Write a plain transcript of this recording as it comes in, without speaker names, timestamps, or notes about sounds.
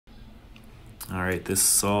All right, this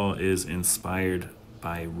saw is inspired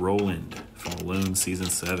by Roland from Alone Season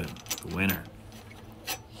 7, the winner.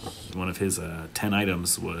 One of his 10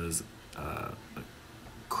 items was a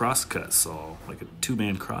crosscut saw, like a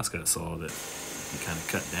two-man crosscut saw that he kind of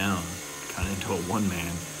cut down, kind of into a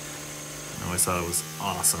one-man. I always thought it was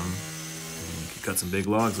awesome. And you could cut some big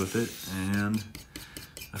logs with it, and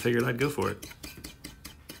I figured I'd go for it.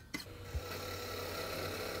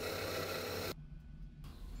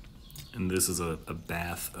 And this is a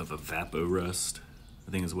bath of evaporust,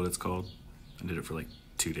 I think is what it's called. I did it for like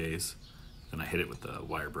 2 days. Then I hit it with a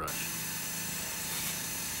wire brush.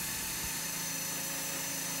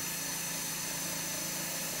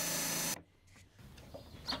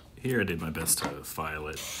 Here I did my best to file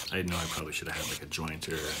it. I know I probably should have had like a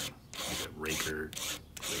jointer, like a raker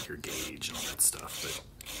gauge and all that stuff, but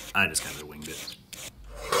I just kind of winged it.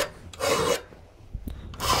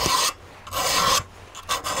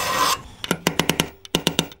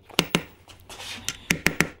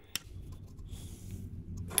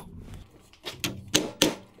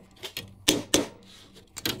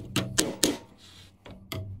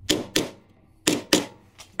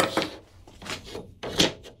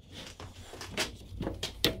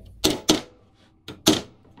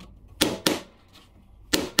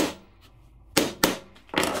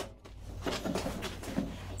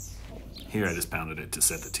 Here I just pounded it to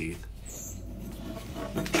set the teeth.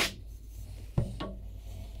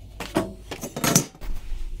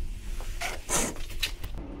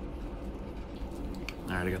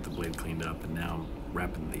 Alright, I got the blade cleaned up, and now I'm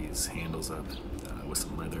wrapping these handles up with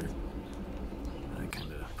some leather. I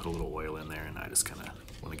kind of put a little oil in there, and I just kind of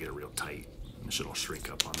want to get it real tight. It should all shrink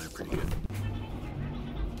up on there pretty good.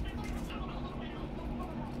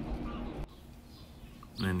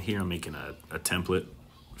 And here I'm making a template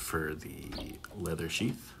for the leather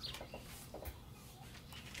sheath.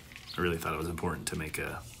 I really thought it was important to make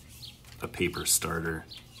a paper starter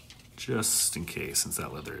just in case, since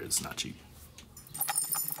that leather is not cheap.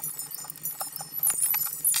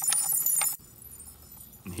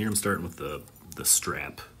 And here I'm starting with the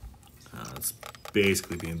strap. It's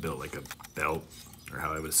basically being built like a belt, or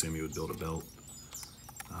how I would assume you would build a belt,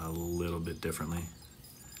 a little bit differently.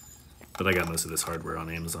 But I got most of this hardware on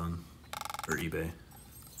Amazon or eBay.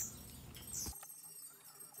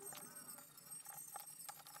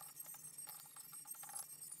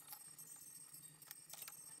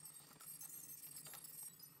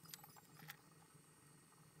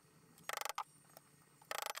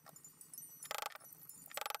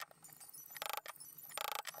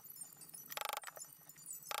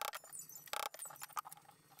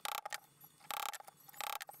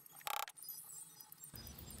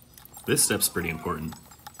 This step's pretty important,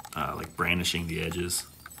 like brandishing the edges,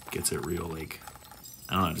 gets it real, like,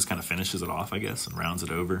 I don't know, it just kind of finishes it off, I guess, and rounds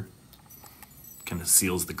it over, kind of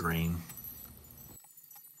seals the grain.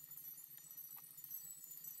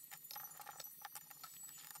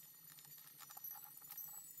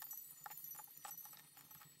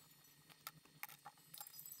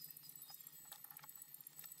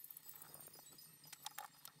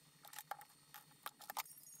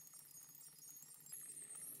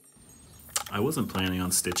 I wasn't planning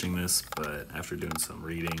on stitching this, but after doing some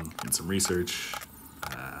reading and some research,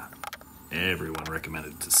 everyone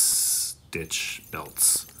recommended to stitch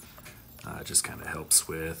belts. It just kind of helps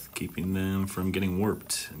with keeping them from getting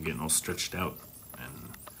warped and getting all stretched out, and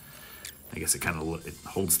I guess it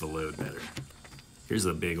holds the load better. Here's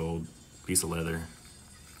a big old piece of leather.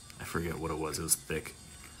 I forget what it was thick.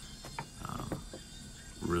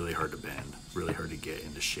 Really hard to bend, really hard to get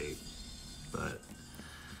into shape, but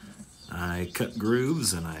I cut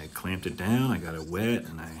grooves and I clamped it down. I got it wet,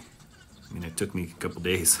 and I mean, it took me a couple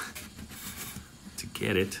days to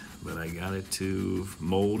get it, but I got it to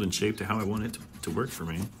mold and shape to how I want it to work for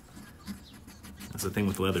me. That's the thing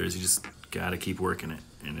with leather, is you just gotta keep working it,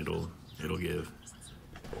 and it'll give.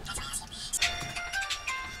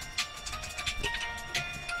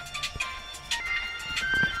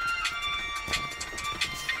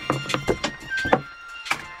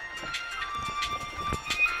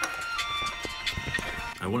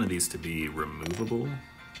 I wanted these to be removable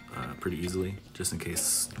pretty easily, just in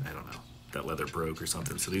case, I don't know, that leather broke or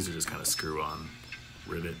something. So these are just kind of screw-on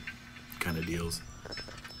rivet kind of deals.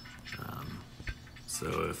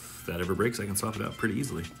 So if that ever breaks, I can swap it out pretty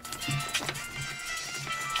easily.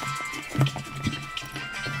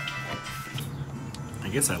 I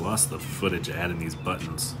guess I lost the footage of adding these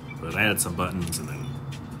buttons, but I added some buttons, and then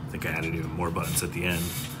I think I added even more buttons at the end.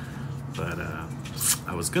 But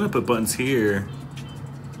I was gonna put buttons here,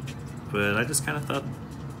 but I just kind of thought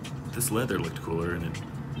this leather looked cooler, and it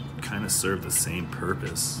kind of served the same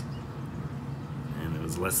purpose.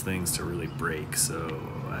 was less things to really break, so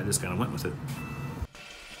I just kind of went with it.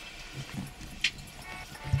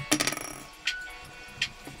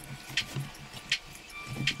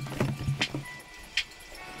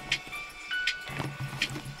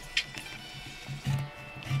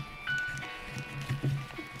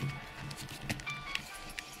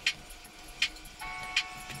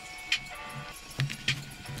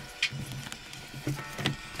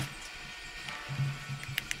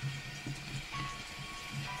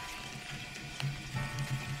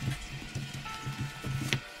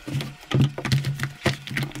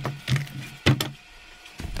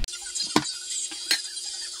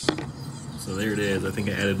 So there it is. I think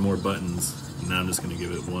I added more buttons. Now I'm just going to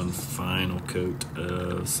give it one final coat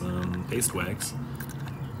of some paste wax.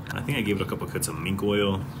 I think I gave it a couple coats of mink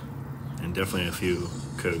oil and definitely a few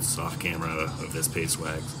coats off camera of this paste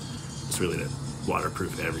wax. It's really to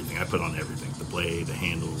waterproof everything. I put on everything. The blade, the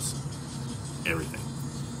handles, everything.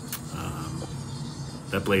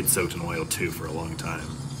 That blade soaked in oil too for a long time.